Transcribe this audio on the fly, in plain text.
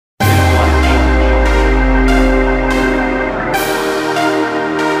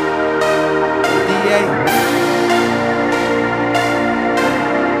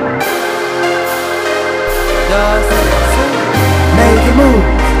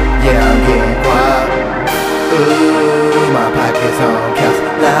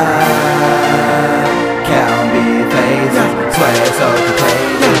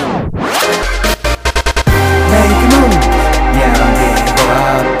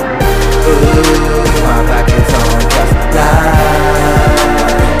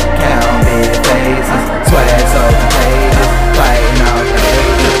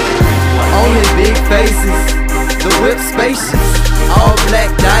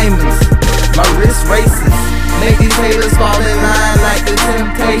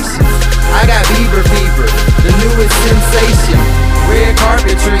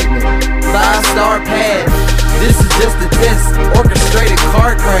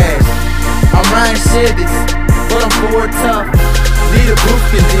riding Chevys, but I'm bored tough. Need a booth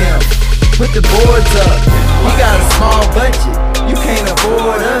condemned, put the boards up. We got a small budget, you can't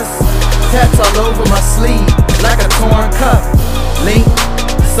avoid us. Tats all over my sleeve, like a torn cup. Link,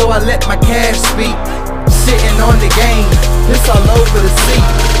 so I let my cash speak. Shitting on the game, piss all over the seat.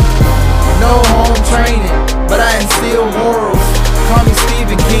 No home training, but I instill morals. Call me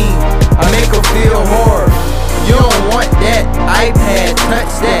Stephen King, I make her feel horror. You don't want that, iPad,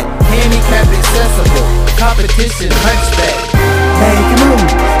 touch that. Handicap accessible, competition, hunchback. Make a move,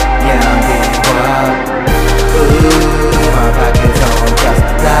 yeah, I'm getting wild. Ooh, my pockets on just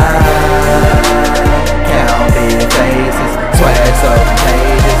die. Count big faces, swag so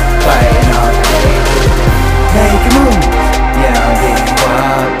contagious, fighting off the ages. Make a move, yeah, I'm getting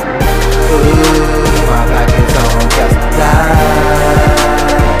wild. Ooh, my pockets on just die.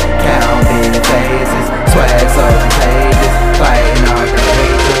 Count big faces, swag so contagious, fighting off the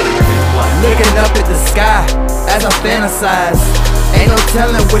ages. Looking up at the sky as I fantasize. Ain't no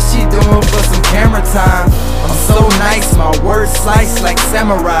telling what she doing for some camera time. I'm so nice, my words slice like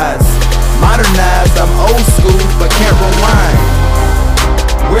samurais. Modernized, I'm old school, but can't rewind.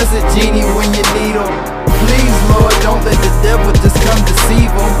 Where's the genie when you need him? Please, Lord, don't let the devil just come deceive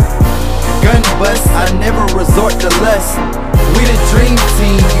him. Gun bust, I never resort to lust. We the dream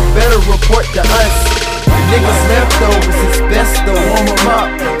team, you better report to us. The niggas leftovers, it's best to warm them up.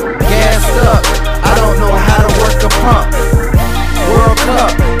 Gassed up, I don't know how to work a pump. World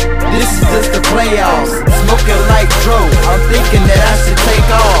Cup, this is just the playoffs. Smoking like Dro, I'm thinking that I should take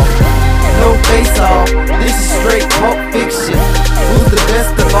off. No face off, this is straight Pulp Fiction. Who's the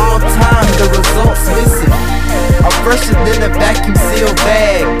best of all time, the results missing. I'm fresher than a vacuum sealed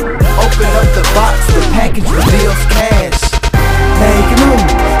bag. Open up the box, the package was